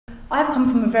I've come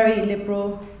from a very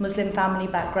liberal Muslim family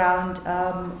background.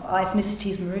 Our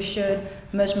ethnicity is Mauritian.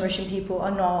 Most Mauritian people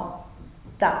are not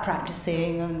that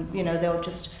practicing, and you know, they'll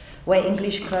just wear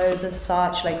English clothes as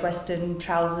such, like Western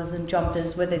trousers and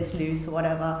jumpers, whether it's loose or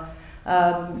whatever.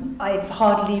 I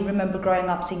hardly remember growing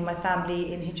up seeing my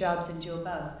family in hijabs and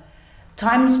jilbabs.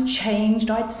 Times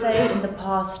changed, I'd say, in the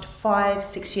past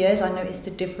 5-6 years. I noticed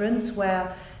a difference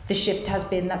where the shift has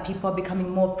been that people are becoming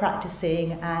more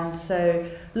practicing, and so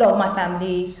a lot of my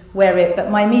family wear it,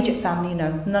 but my immediate family, no,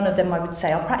 none of them I would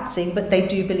say are practicing, but they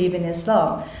do believe in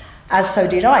Islam, as so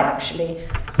did I actually.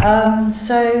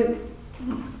 So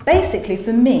basically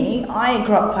for me, I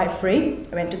grew up quite free.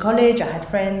 I went to college, I had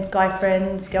friends, guy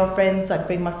friends, girlfriends, I'd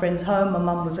bring my friends home, my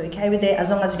mum was okay with it, as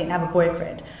long as I didn't have a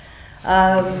boyfriend.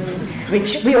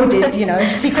 Which we all did, you know,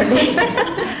 secretly.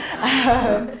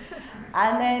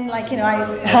 And then, like, you know, I have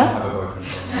a boyfriend.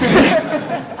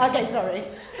 Okay, sorry.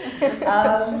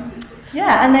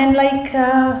 Yeah, and then, like,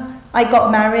 I got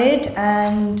married,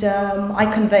 and I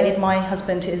converted my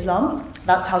husband to Islam.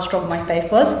 That's how strong my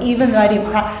faith was. Even though I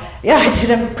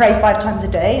didn't pray 5 times a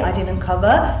day, I didn't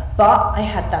cover, but I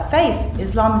had that faith.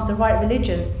 Islam is the right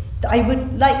religion. I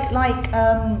would like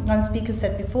one speaker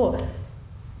said before,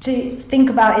 to think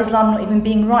about Islam not even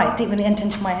being right didn't even enter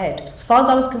into my head. As far as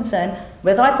I was concerned,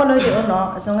 whether I followed it or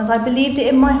not, as long as I believed it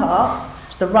in my heart,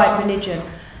 it's the right religion.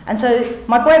 And so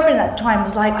my boyfriend at the time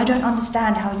was like, I don't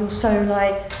understand how you're so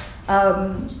like,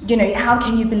 you know, how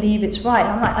can you believe it's right? And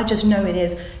I'm like, I just know it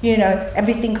is. You know,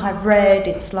 everything I've read,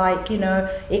 it's like, you know,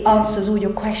 it answers all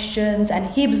your questions. And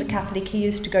he was a Catholic, he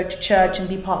used to go to church and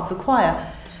be part of the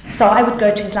choir. So I would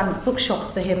go to Islamic bookshops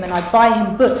for him, and I'd buy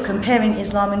him books comparing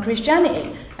Islam and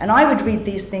Christianity. And I would read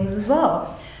these things as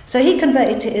well. So he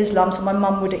converted to Islam, so my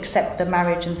mum would accept the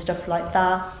marriage and stuff like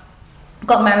that.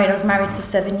 Got married, I was married for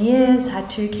 7 years, had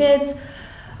 2 kids.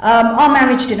 Our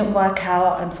marriage didn't work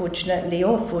out, unfortunately,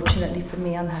 or fortunately for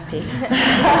me, I'm happy.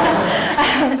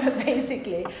 But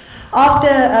basically,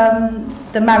 after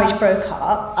the marriage broke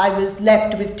up, I was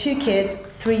left with 2 kids,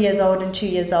 3 years old and 2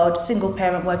 years old, single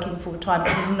parent working full time.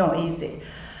 It was not easy.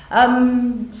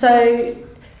 So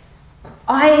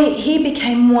he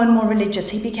became more and more religious.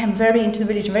 He became very into the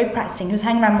religion, very practicing. He was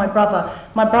hanging around my brother.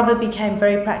 My brother became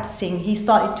very practicing. He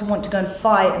started to want to go and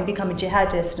fight and become a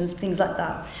jihadist and things like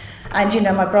that. And, you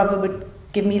know, my brother would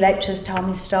give me lectures, tell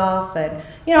me stuff, and,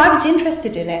 you know, I was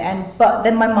interested in it. But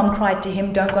then my mum cried to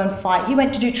him, don't go and fight. He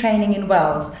went to do training in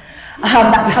Wales.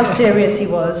 That's how serious he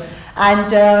was.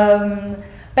 And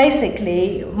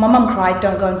basically, my mum cried,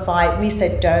 don't go and fight. We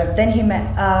said don't. Then he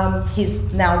met his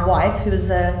now wife, who was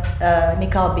a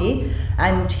niqabi,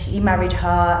 and he married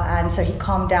her, and so he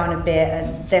calmed down a bit,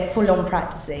 and they're full on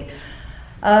practicing.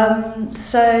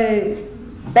 So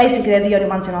basically, they're the only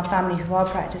ones in our family who are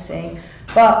practicing.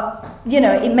 But, you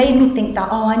know, it made me think that,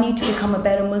 oh, I need to become a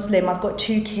better Muslim. I've got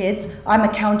 2 kids. I'm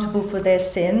accountable for their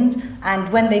sins. And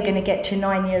when they're going to get to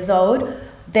 9 years old,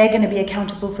 they're going to be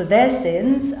accountable for their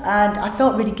sins. And I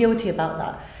felt really guilty about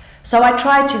that. So I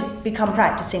tried to become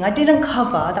practicing. I didn't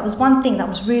cover. That was one thing that I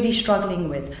was really struggling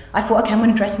with. I thought, okay, I'm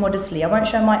going to dress modestly. I won't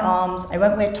show my arms. I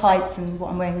won't wear tights and what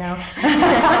I'm wearing now.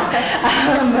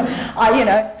 You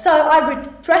know, so I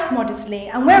would dress modestly.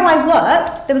 And where I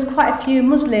worked, there was quite a few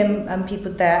Muslim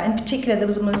people there. In particular, there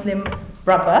was a Muslim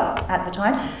brother at the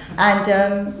time. And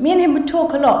me and him would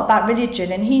talk a lot about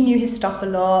religion, and he knew his stuff a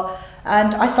lot.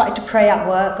 And I started to pray at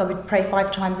work. I would pray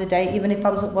 5 times a day, even if I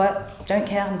was at work. Don't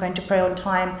care, I'm going to pray on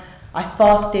time. I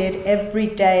fasted every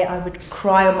day. I would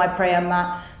cry on my prayer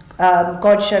mat.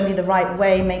 God, show me the right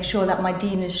way. Make sure that my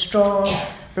deen is strong.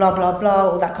 Blah, blah, blah,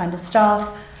 all that kind of stuff.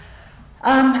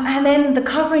 And then the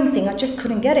covering thing, I just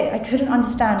couldn't get it. I couldn't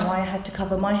understand why I had to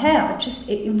cover my hair.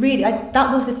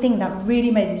 That was the thing that really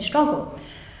made me struggle.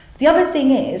 The other thing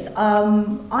is,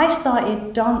 I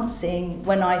started dancing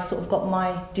when I sort of got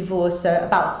my divorce, so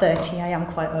about 30, I am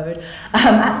quite old.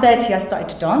 At 30 I started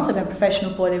to dance. I went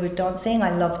professional Bollywood dancing, I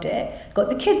loved it. Got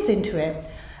the kids into it.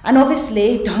 And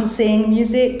obviously dancing,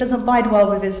 music doesn't bide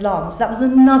well with Islam, so that was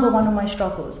another one of my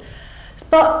struggles.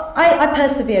 But I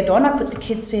persevered on. I put the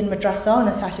kids in madrasa on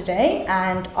a Saturday,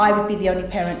 and I would be the only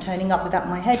parent turning up without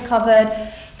my head covered.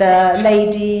 The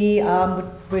lady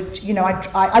would, you know,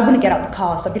 I wouldn't get out the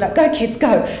car, so I'd be like, go kids,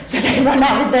 go. So they run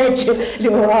out with their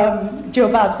little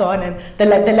jilbabs on, and the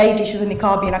lady, she was a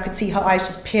niqabi, and I could see her eyes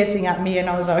just piercing at me, and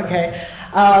I was like, okay.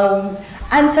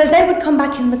 And so they would come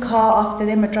back in the car after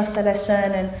their madrasa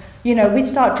lesson, and, you know, we'd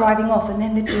start driving off, and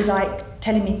then they'd be like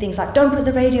telling me things like, don't put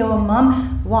the radio on,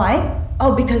 mum. Why?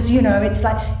 Oh, because, you know, it's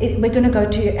like, we're going to go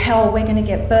to hell, we're going to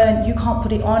get burnt, you can't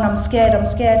put it on, I'm scared.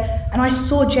 And I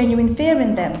saw genuine fear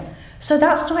in them. So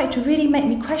that started to really make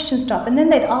me question stuff. And then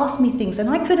they'd ask me things and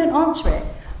I couldn't answer it.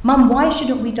 Mum, why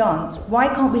shouldn't we dance? Why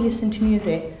can't we listen to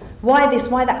music? Why this,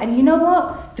 why that? And you know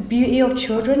what? The beauty of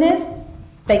children is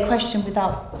they question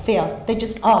without fear. They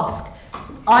just ask.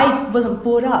 I wasn't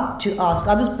brought up to ask.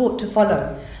 I was brought to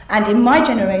follow. And in my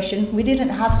generation, we didn't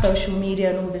have social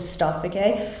media and all this stuff,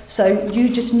 okay? So you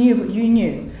just knew what you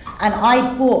knew. And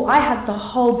I had the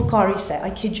whole Bukhari set,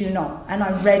 I kid you not. And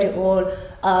I read it all.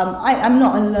 I'm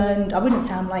not learned, I wouldn't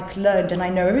say I'm like learned and I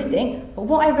know everything, but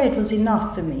what I read was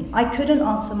enough for me. I couldn't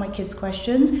answer my kids'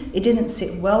 questions. It didn't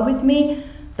sit well with me.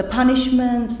 The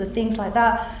punishments, the things like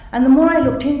that. And the more I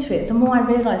looked into it, the more I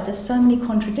realized there's so many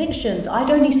contradictions. I'd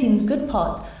only seen the good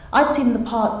parts. I'd seen the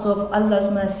parts of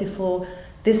Allah's merciful,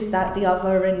 this, that, the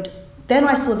other, and then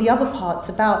I saw the other parts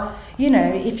about, you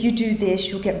know, if you do this,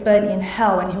 you'll get burnt in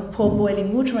hell and he'll pour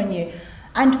boiling water on you.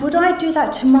 And would I do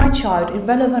that to my child,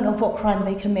 irrelevant of what crime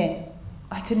they commit?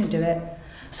 I couldn't do it.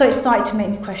 So it started to make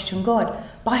me question God.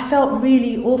 But I felt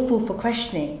really awful for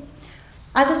questioning.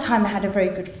 At the time, I had a very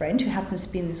good friend who happens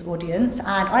to be in this audience, and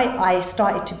I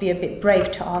started to be a bit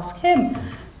brave to ask him,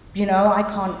 you know, I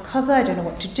can't cover, I don't know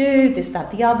what to do, this, that,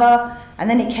 the other. And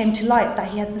then it came to light that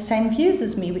he had the same views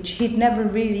as me, which he'd never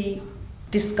really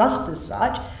discussed as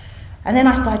such. And then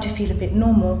I started to feel a bit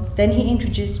normal. Then he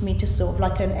introduced me to sort of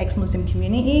like an ex-Muslim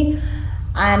community.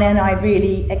 And then I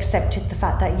really accepted the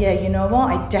fact that, yeah, you know what,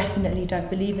 I definitely don't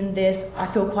believe in this. I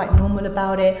feel quite normal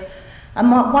about it.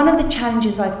 And one of the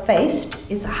challenges I've faced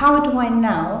is how do I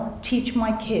now teach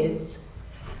my kids?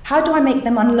 How do I make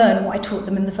them unlearn what I taught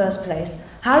them in the first place?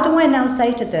 How do I now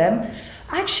say to them,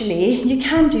 actually, you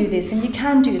can do this and you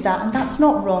can do that, and that's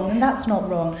not wrong and that's not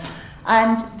wrong.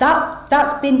 And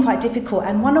that's been quite difficult.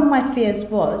 And one of my fears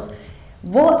was,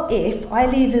 what if I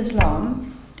leave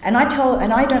Islam and I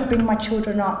don't bring my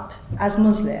children up as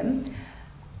Muslim,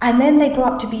 and then they grow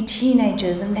up to be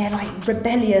teenagers and they're like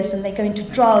rebellious and they go into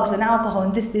drugs and alcohol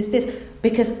and this,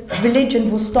 because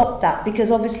religion will stop that, because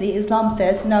obviously Islam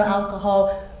says no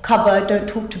alcohol, cover, don't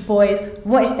talk to boys.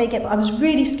 What if they get, I was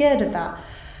really scared of that.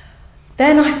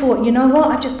 Then I thought, you know what,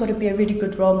 I've just got to be a really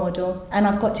good role model, and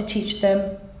I've got to teach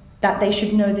them that they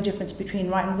should know the difference between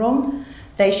right and wrong.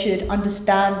 They should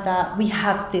understand that we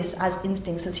have this as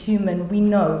instincts, as human, we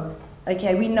know,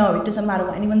 okay, we know, it doesn't matter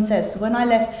what anyone says. So when I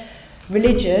left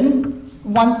religion,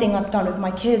 one thing I've done with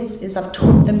my kids is I've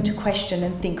taught them to question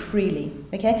and think freely,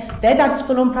 okay? Their dad's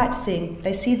full on practicing.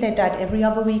 They see their dad every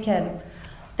other weekend.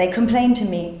 They complain to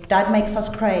me, Dad makes us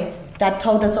pray, Dad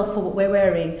told us off for what we're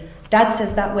wearing. Dad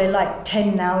says that we're like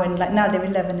 10 now, and like now they're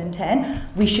 11 and 10.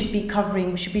 We should be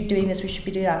covering, we should be doing this, we should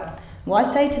be doing that. What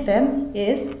I say to them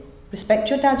is, respect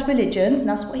your dad's religion,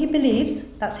 that's what he believes,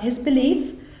 that's his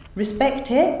belief,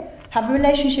 respect it, have a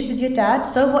relationship with your dad.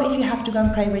 So what if you have to go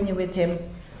and pray when you're with him?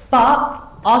 But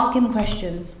ask him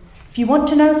questions. If you want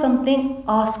to know something,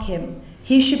 ask him.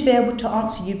 He should be able to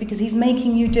answer you because he's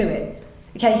making you do it.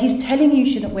 Okay, he's telling you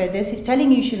shouldn't wear this, he's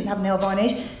telling you shouldn't have nail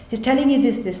varnish, he's telling you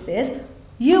this.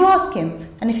 You ask him,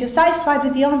 and if you're satisfied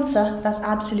with the answer, that's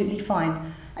absolutely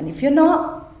fine. And if you're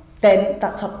not, then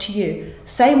that's up to you.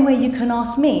 Same way you can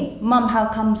ask me, Mum, how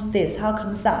comes this, how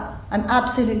comes that? I'm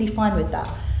absolutely fine with that.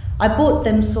 I bought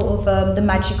them sort of The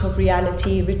Magic of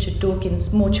Reality, Richard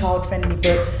Dawkins' more child-friendly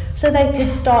book, so they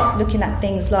could start looking at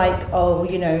things like, oh,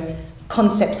 you know,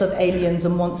 concepts of aliens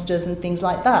and monsters and things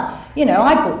like that. You know,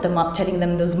 I brought them up telling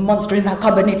them there's a monster in that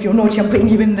cupboard, and if you're naughty, I'm putting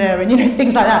you in there, and you know,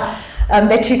 things like that.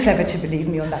 They're too clever to believe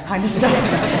me on that kind of stuff.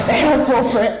 They don't fall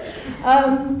for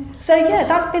it. So yeah,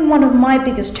 that's been one of my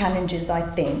biggest challenges, I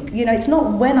think. You know, it's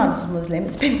not when I was Muslim,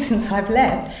 it's been since I've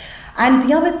left. And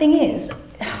the other thing is,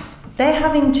 they're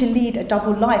having to lead a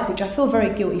double life, which I feel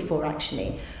very guilty for,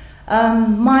 actually.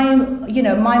 My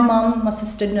mum, my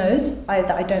sister knows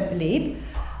that I don't believe.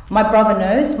 My brother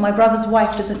knows. My brother's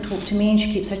wife doesn't talk to me, and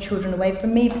she keeps her children away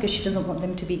from me because she doesn't want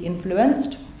them to be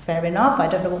influenced. Fair enough. I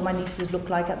don't know what my nieces look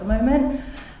like at the moment.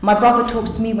 My brother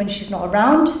talks to me when she's not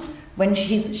around. When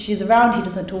she's around, he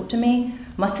doesn't talk to me.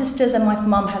 My sisters and my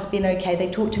mum has been okay. They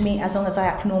talk to me as long as I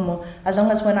act normal. As long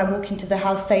as when I walk into the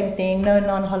house, same thing, no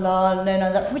non-halal,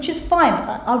 no, that's, which is fine.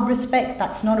 I'll respect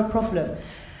that, it's not a problem.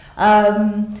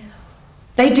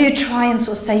 They do try and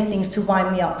sort of say things to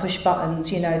wind me up, push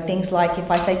buttons, you know, things like if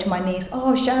I say to my niece,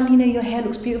 oh, Sham, you know, your hair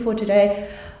looks beautiful today.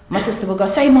 My sister will go,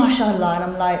 say mashallah, and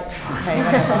I'm like, okay,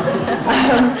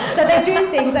 whatever. So they do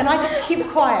things, and I just keep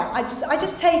quiet. I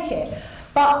just take it.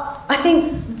 But I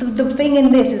think the thing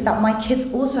in this is that my kids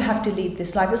also have to lead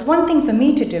this life. It's one thing for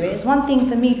me to do it. It's one thing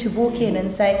for me to walk in and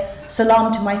say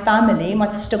salam to my family. My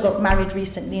sister got married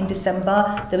recently in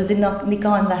December. There was a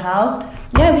nikah in the house.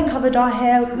 Yeah, we covered our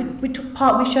hair, we took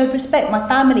part, we showed respect. My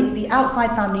family, the outside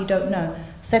family don't know,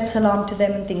 said salam to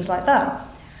them and things like that.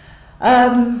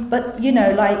 But you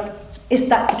know, like, it's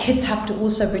that the kids have to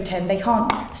also pretend. They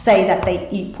can't say that they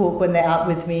eat pork when they're out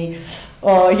with me,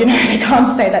 or you know, they can't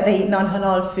say that they eat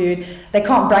non-halal food. They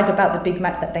can't brag about the Big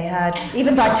Mac that they had,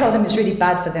 even though I tell them it's really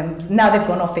bad for them. Now they've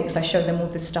gone off it because I show them all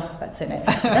the stuff that's in it.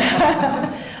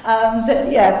 But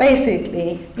yeah,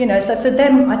 basically, you know, so for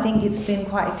them, I think it's been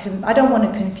quite, I don't want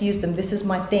to confuse them, this is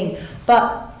my thing,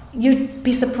 but you'd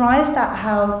be surprised at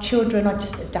how children are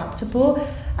just adaptable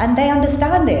and they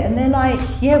understand it, and they're like,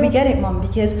 yeah, we get it, Mum,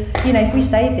 because you know, if we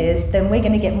say this, then we're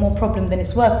going to get more problem than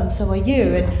it's worth, and so are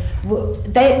you.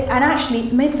 And actually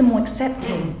it's made them more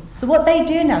accepting. So what they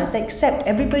do now is they accept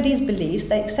everybody's beliefs,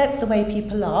 they accept the way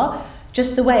people are,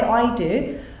 just the way I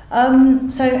do.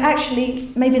 So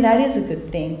actually, maybe that is a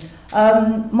good thing.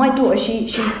 My daughter, she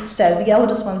says, the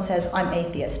eldest one says, I'm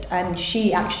atheist, and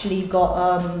she actually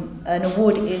got an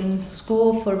award in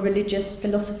school for religious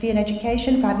philosophy and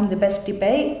education for having the best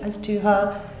debate as to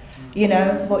her, you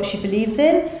know, what she believes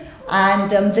in.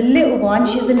 And the little one,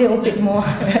 she's a little bit more,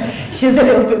 she's a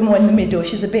little bit more in the middle.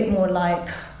 She's a bit more like,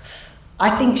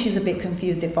 I think she's a bit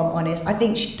confused, if I'm honest. I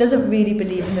think she doesn't really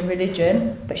believe in the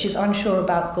religion, but she's unsure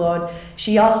about God.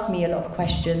 She asked me a lot of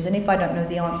questions, and if I don't know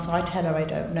the answer, I tell her I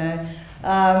don't know.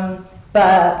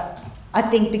 But I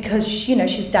think because, you know,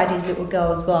 she's daddy's little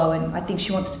girl as well, and I think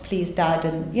she wants to please dad,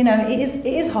 and, you know, it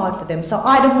is hard for them. So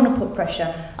I don't want to put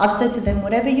pressure. I've said to them,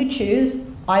 whatever you choose,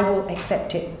 I will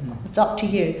accept it. It's up to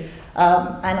you.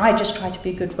 And I just try to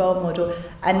be a good role model.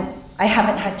 And I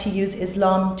haven't had to use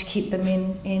Islam to keep them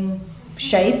in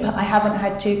shape. I haven't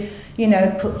had to, you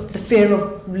know, put the fear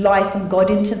of life and God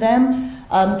into them.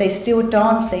 They still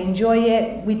dance, they enjoy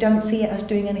it. We don't see it as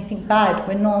doing anything bad.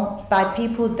 We're not bad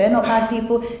people, they're not bad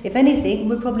people. If anything,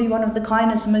 we're probably one of the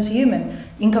kindest and most human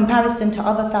in comparison to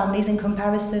other families, in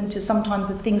comparison to sometimes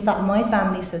the things that my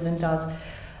family says and does.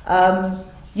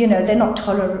 You know, they're not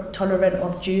tolerant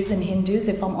of Jews and Hindus,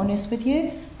 if I'm honest with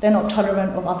you. They're not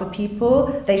tolerant of other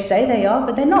people. They say they are,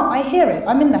 but they're not. I hear it.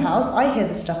 I'm in the house, I hear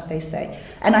the stuff they say.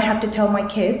 And I have to tell my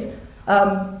kids,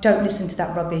 don't listen to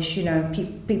that rubbish, you know,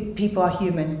 people are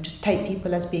human. Just take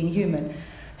people as being human.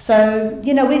 So,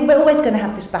 you know, we're always going to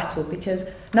have this battle, because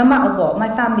no matter what,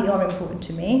 my family are important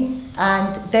to me,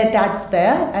 and their dad's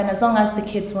there, and as long as the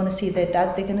kids want to see their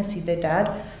dad, they're going to see their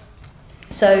dad.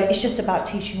 So it's just about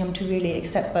teaching them to really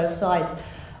accept both sides.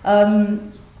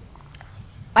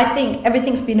 I think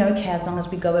everything's been okay as long as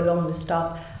we go along with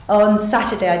stuff. On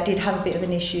Saturday, I did have a bit of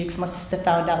an issue because my sister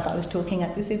found out that I was talking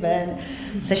at this event.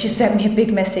 So she sent me a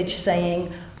big message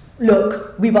saying,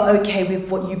 look, we were okay with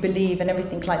what you believe and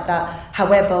everything like that.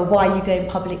 However, why are you going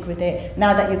public with it?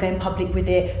 Now that you're going public with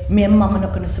it, me and Mum are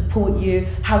not going to support you.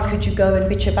 How could you go and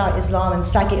bitch about Islam and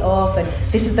slag it off? And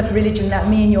this is the religion that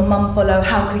me and your mum follow.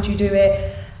 How could you do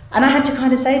it? And I had to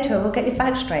kind of say to her, well, get your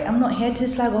facts straight. I'm not here to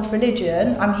slag off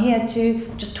religion. I'm here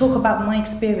to just talk about my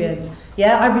experience.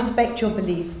 Yeah, I respect your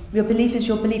belief. Your belief is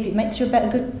your belief. It makes you a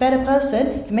better person.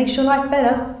 If it makes your life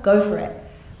better, go for it.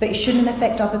 But it shouldn't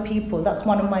affect other people. That's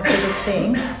one of my biggest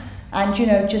things. And, you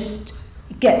know, just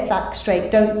get facts straight.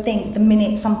 Don't think the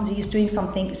minute somebody is doing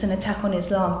something, it's an attack on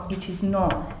Islam. It is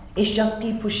not. It's just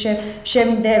people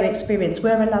sharing their experience.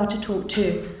 We're allowed to talk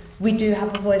too. We do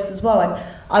have a voice as well. And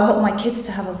I want my kids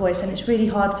to have a voice, and it's really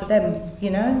hard for them, you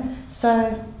know?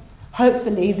 So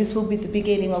hopefully this will be the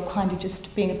beginning of kind of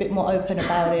just being a bit more open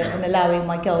about it and allowing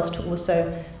my girls to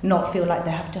also not feel like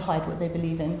they have to hide what they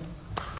believe in.